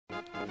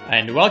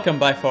And welcome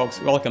back,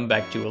 folks, welcome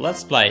back to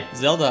Let's Play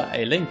Zelda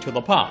A Link to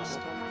the Past.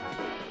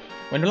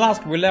 When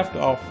last we left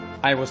off,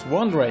 I was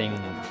wondering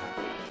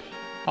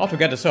how to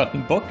get a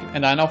certain book,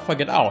 and I now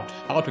figured out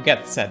how to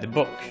get said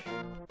book.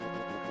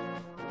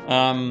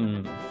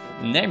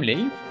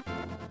 Namely,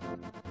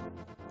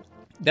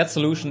 that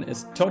solution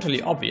is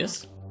totally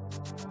obvious.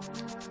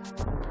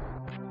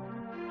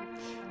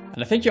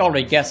 And I think you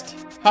already guessed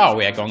how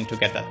we are going to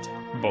get that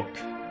book.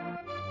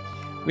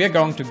 We are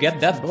going to get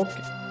that book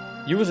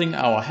using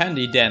our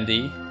handy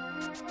dandy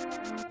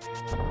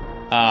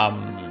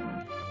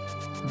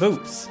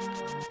boots.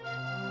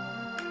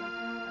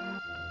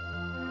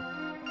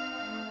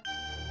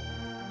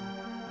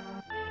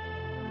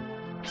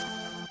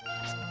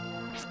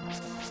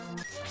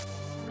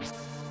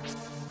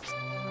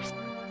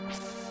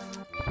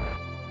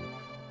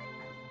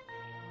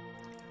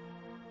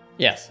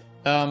 Yes,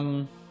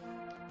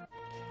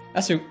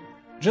 as you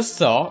just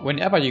saw,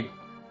 whenever you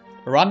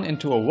run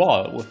into a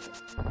wall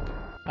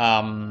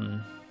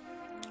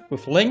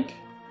with Link,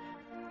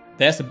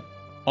 there's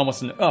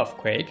almost an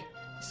earthquake.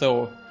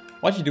 So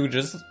what you do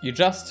is you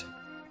just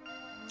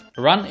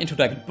run into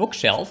that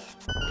bookshelf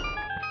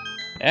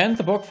and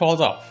the book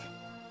falls off.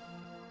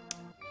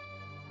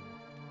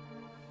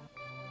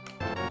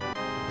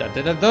 Da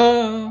da da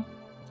da!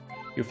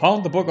 You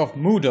found the Book of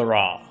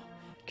Mudora.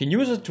 You can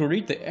use it to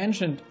read the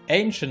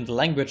ancient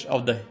language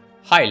of the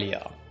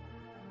Hylia.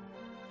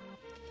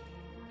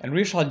 And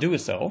we shall do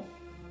so.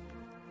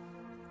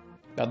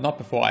 But not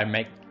before I have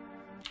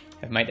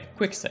made a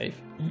quick save.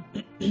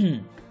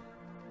 Okay,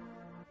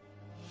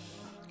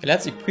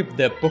 let's equip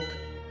the book.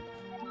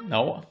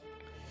 No.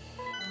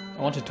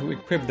 I wanted to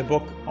equip the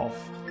Book of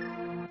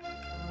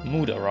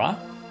Mudora.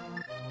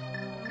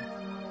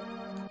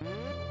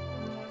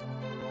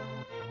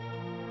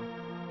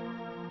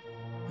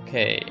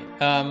 Okay,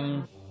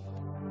 now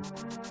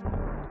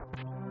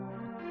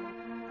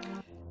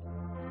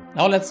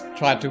let's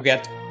try to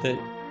get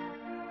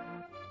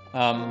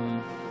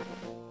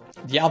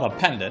the other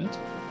pendant.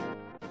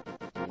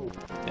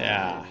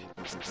 Yeah.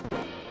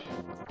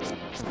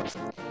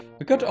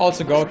 We could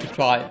also go to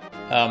try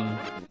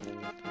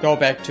go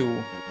back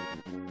to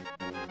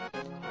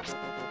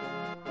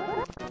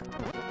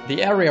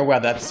the area where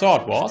that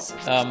sword was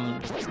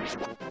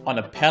on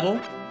a pedal,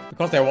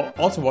 because there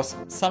also was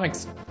some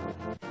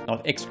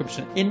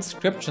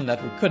inscription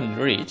that we couldn't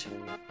read.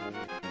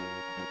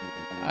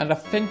 And I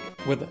think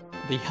with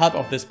the help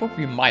of this book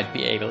we might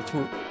be able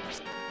to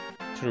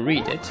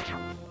read it.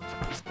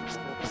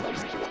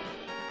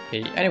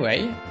 Okay,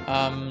 anyway,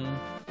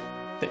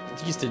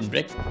 these didn't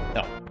break.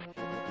 No.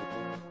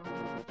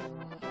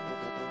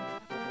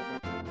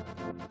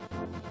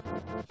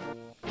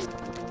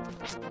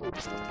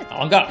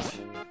 Oh god!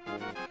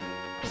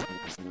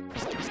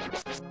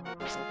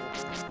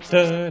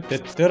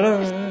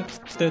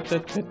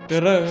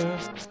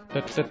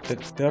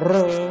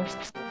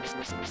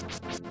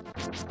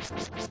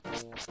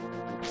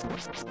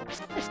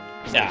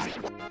 Yeah,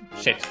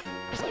 shit.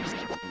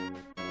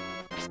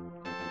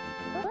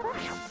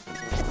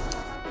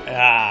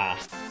 Ah.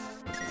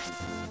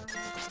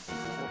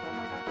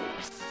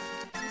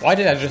 Why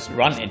did I just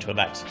run into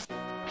that?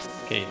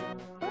 Okay.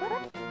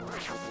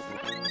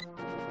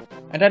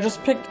 And I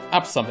just picked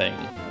up something.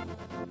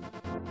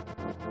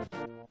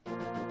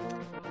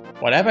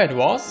 Whatever it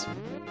was,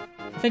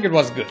 I think it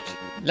was good.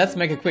 Let's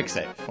make a quick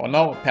save, for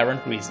no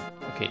apparent reason.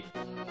 Okay.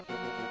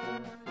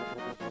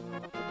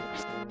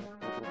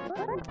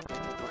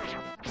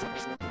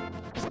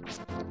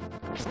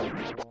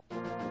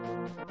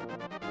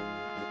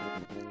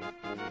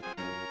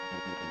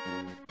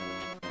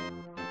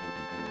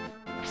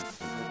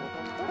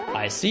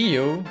 I see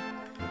you,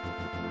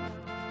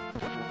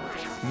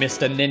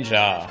 Mr.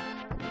 Ninja.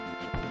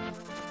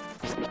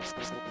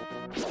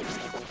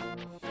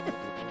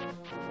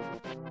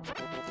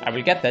 I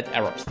will get that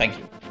arrows, thank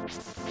you.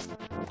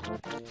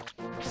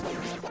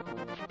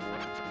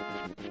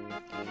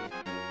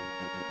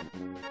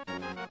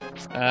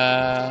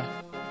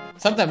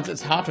 Sometimes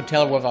it's hard to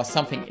tell whether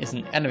something is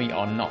an enemy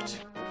or not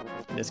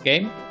in this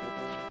game,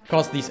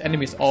 because these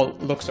enemies all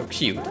look so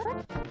cute.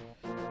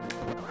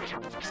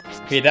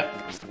 Okay,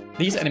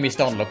 these enemies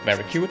don't look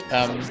very cute,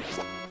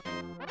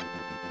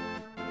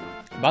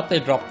 but they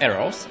drop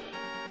arrows.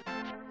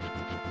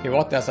 Okay,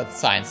 what does that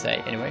sign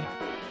say anyway?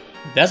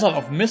 Desert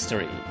of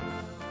Mystery.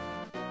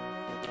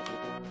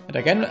 And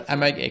again, I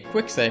make a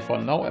quick save for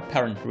no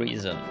apparent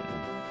reason.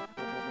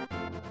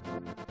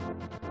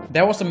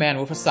 There was a man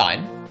with a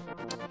sign.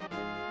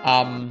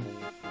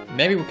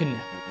 Maybe we can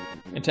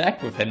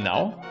interact with him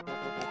now.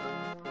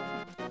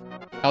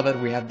 Now that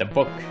we have the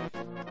book.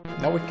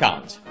 No, we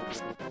can't.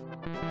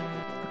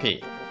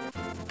 Okay.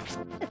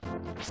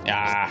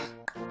 Ah.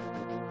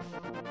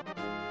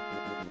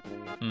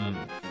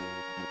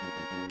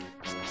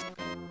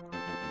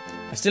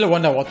 I still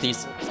wonder what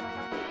these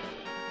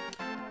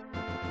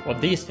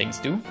things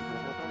do.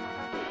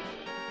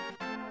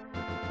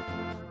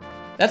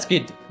 Let's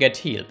get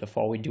healed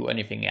before we do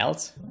anything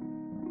else.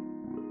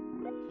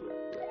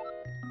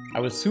 I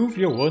will soothe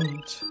your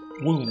wound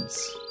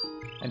wounds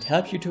and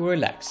help you to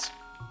relax.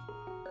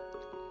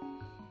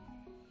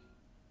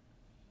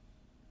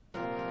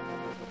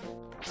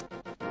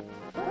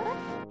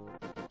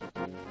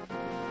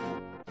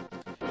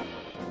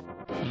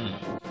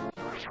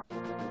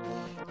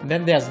 And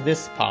then there's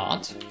this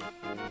part.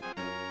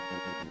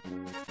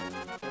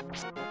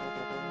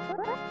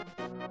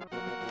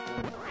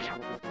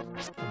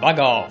 Bug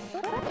off!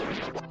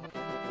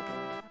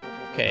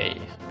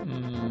 Okay.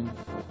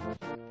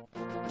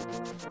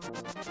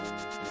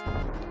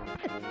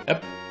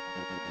 Yep.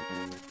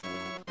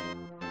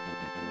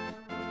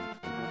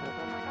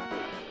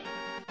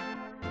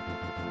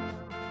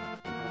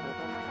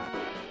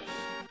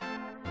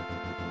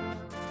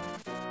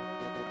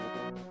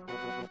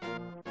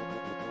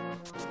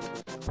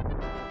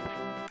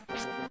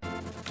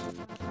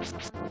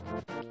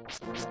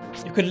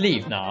 You could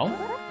leave now.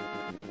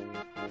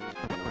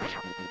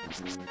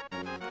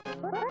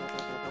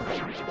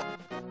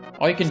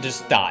 Or you can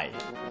just die.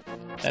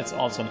 That's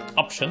also an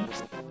option.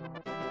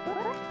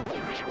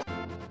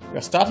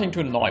 You're starting to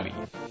annoy me.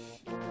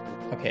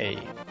 Okay.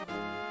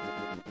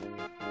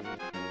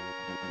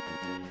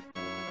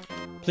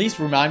 Please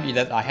remind me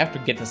that I have to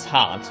get this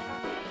heart.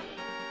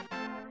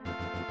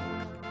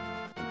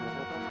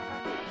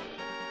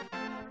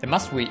 There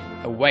must be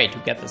a way to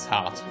get this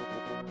heart.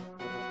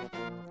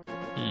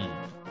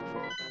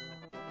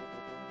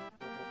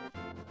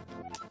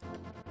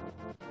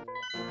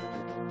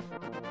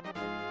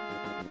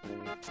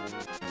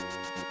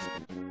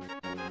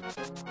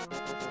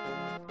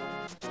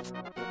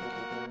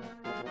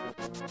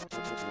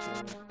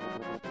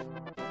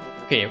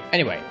 Okay,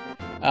 anyway,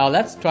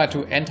 let's try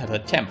to enter the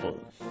temple.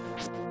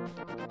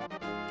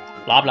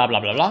 Blah blah blah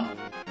blah blah.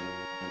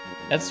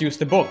 Let's use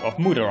the Book of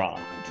Mudora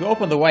to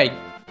open the way.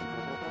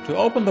 To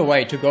open the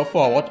way to go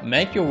forward,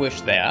 make your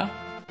wish there,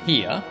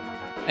 here,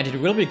 and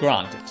it will be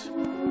granted.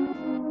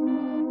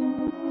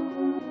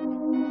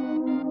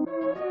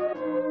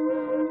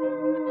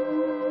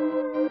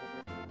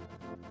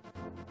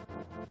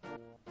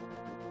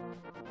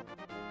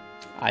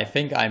 I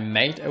think I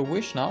made a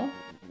wish now.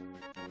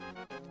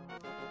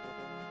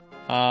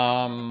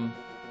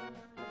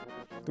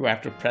 Do I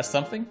have to press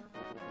something?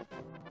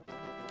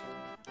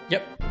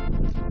 Yep.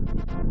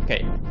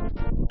 Okay.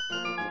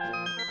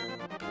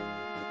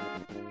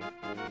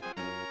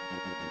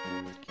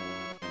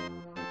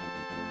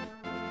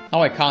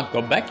 Now I can't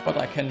go back, but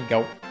I can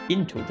go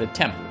into the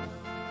temple.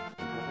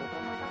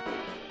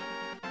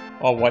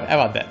 Or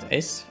whatever that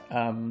is.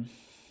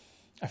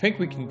 I think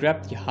we can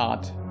grab the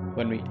heart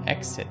when we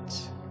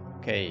exit.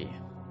 Okay.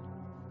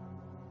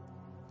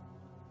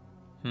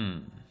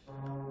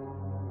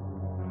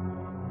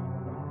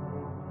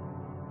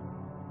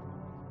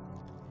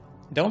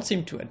 Don't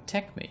seem to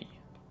attack me.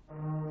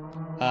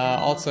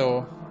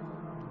 Also,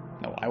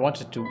 no, I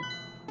wanted to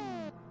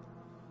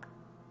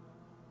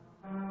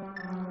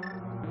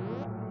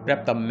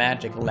grab the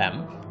magic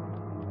lamp.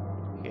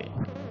 Okay.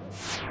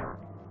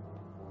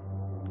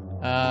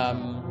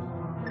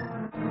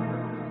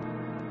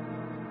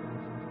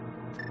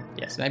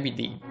 Yes, maybe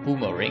the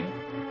boomerang.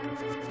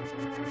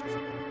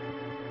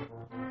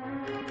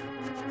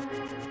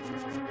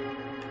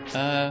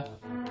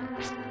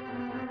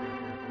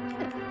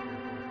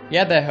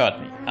 Yeah, they hurt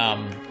me.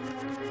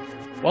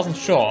 Wasn't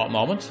sure a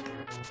moment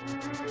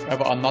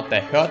whether or not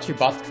they hurt you,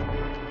 but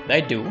they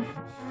do.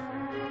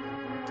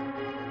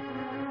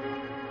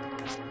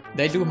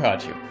 They do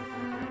hurt you.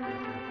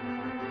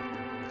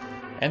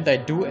 And they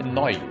do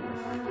annoy you.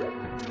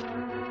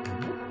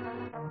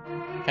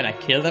 Can I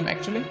kill them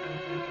actually?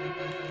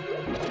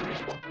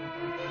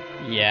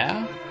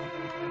 Yeah.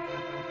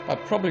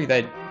 But probably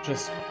they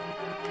just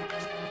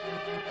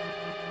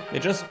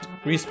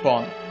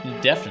respawn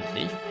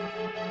indefinitely.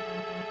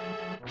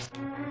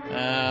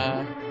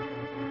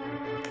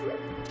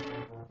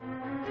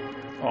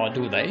 Or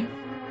do they?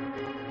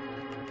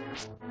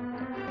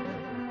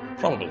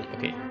 Probably,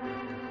 okay.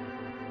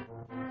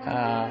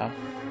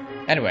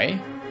 Anyway,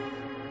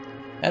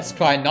 let's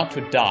try not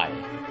to die.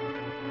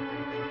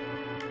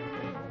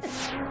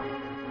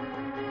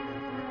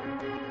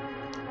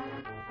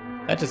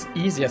 That is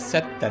easier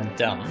said than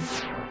done,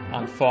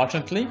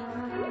 unfortunately.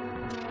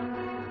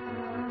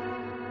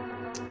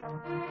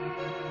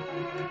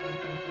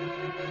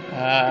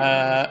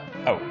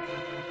 Oh.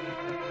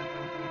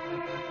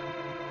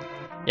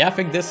 Yeah, I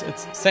think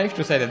it's safe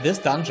to say that this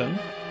dungeon,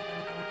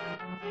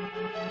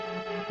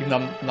 even though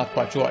I'm not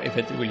quite sure if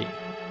it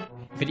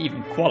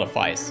even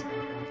qualifies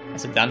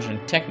as a dungeon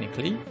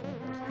technically,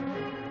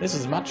 this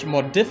is much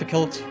more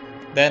difficult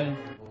than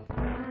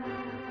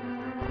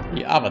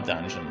the other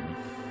dungeon.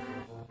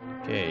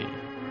 Okay.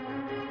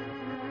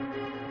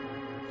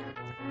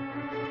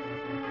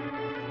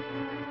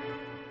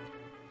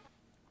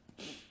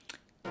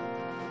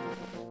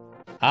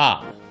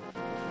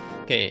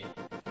 Okay.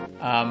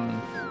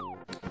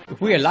 If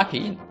we are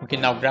lucky, we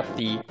can now grab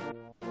the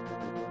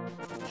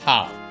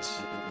heart.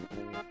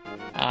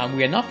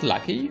 We are not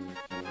lucky,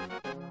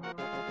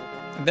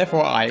 and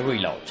therefore I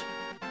reload.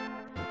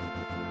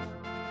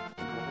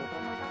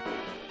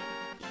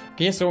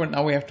 Okay, so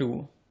now we have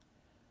to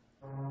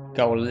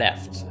go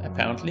left,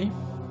 apparently.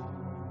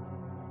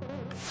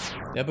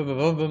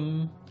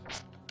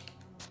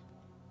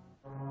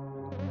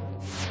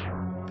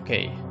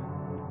 Okay.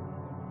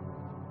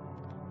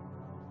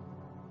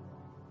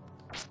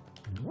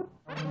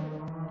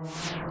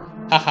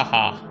 Ha ha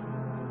ha.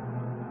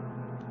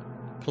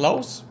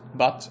 Close,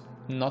 but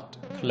not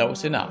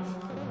close enough.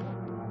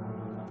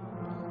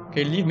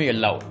 Okay, leave me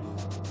alone.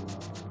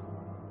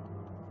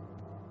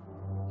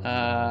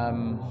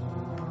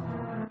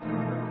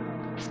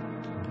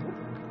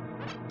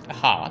 A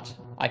heart.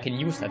 I can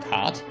use that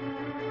heart.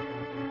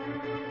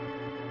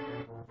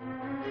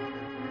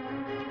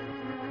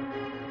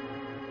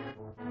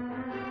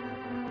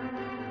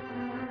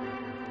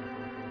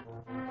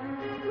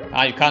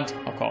 Ah, you can't,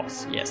 of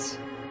course, yes.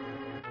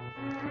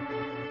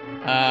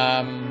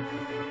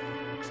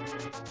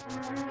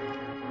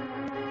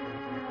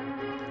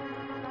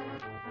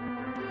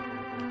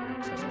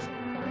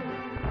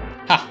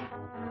 Ha!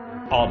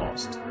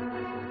 Almost.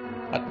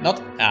 But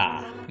not...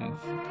 Ah,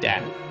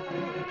 damn.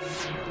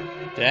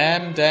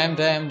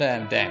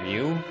 Damn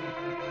you.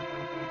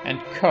 And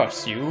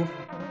curse you.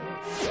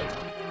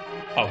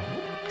 Oh.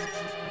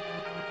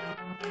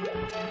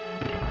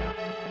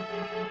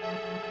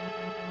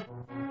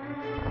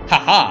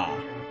 Haha!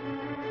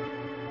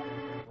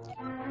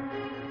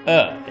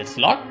 It's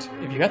locked?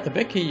 If you had the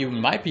big key, you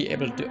might be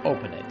able to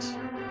open it.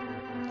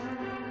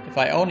 If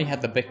I only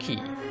had the big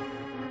key.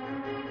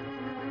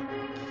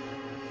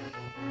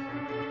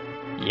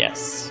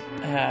 Yes.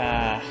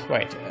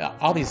 Wait,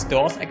 are these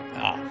doors...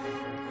 Ah,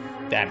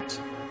 damn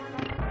it.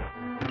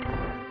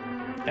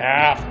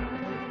 Ah!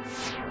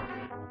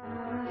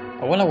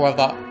 I wonder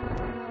whether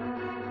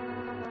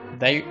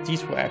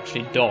these were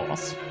actually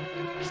doors.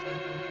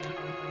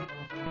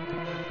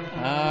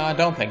 I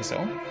don't think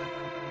so.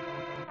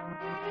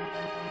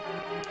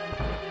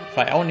 If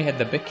I only had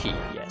the big key,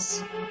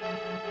 yes.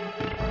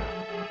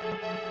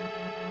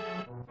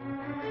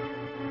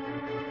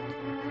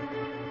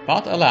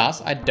 But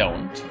alas, I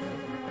don't.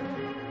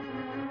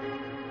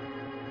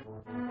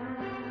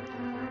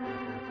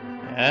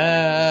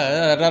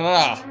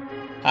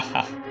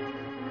 Haha.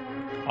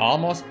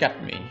 Almost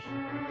got me.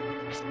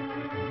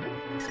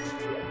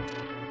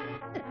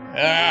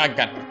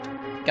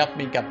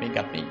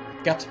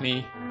 Got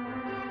me.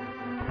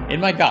 In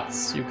my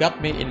guts. You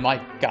got me in my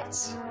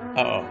guts.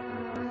 Uh-oh.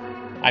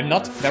 I'm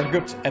not very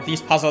good at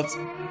these puzzles.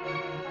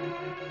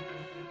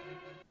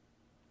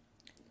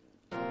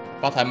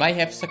 But I might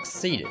have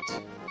succeeded.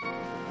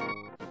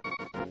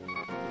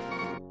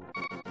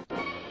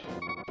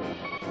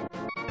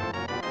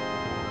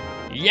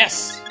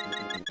 Yes!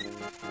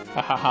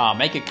 Hahaha,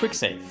 make a quick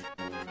save.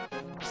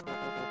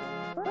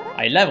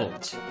 I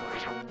leveled.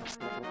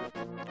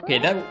 Okay,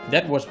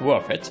 that was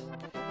worth it.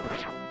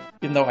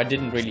 Even though I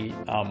didn't really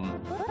I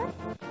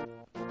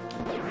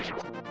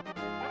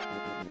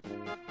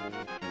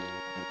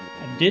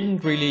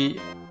didn't really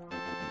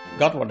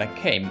got what I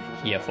came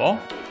here for.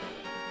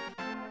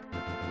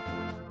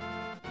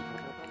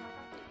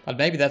 But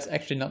maybe that's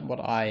actually not what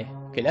I...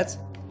 Okay, let's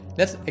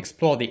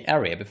explore the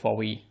area before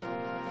we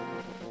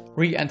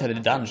re-enter the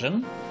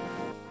dungeon.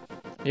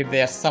 If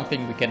there's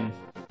something we can...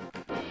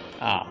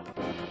 Ah.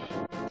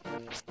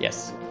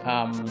 Yes.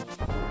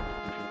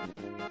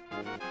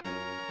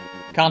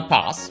 Can't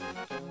pass.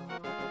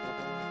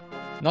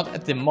 Not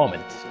at the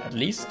moment, at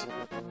least.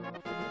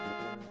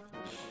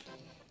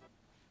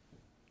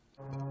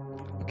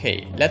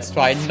 Okay, let's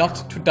try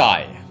not to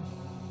die.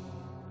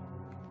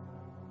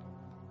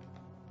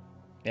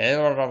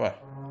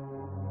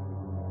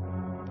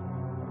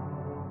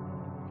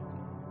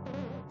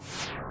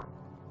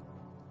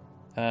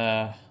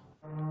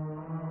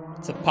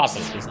 It's a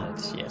puzzle, isn't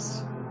it?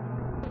 Yes.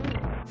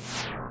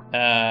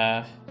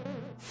 And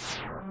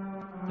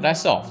I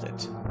solved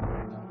it.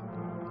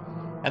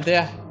 And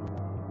there are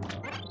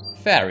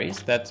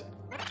fairies that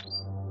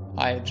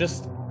I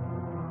just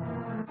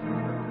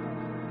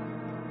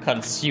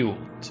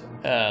consumed.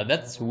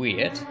 That's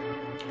weird.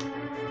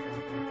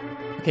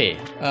 Okay,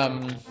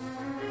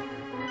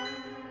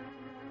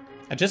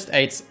 I just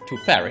ate 2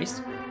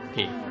 fairies.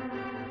 Okay.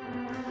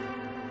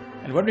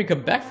 And when we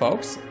come back,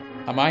 folks,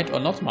 I might or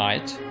not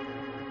might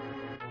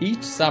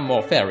eat some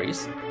more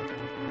fairies.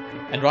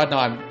 And right now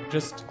I'm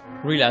just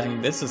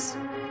realizing this is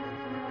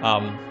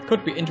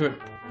could be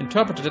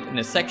interpreted in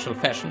a sexual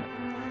fashion.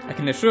 I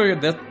can assure you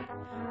that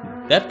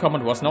that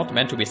comment was not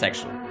meant to be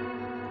sexual.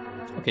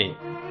 Okay,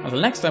 until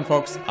next time,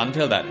 folks,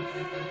 until then.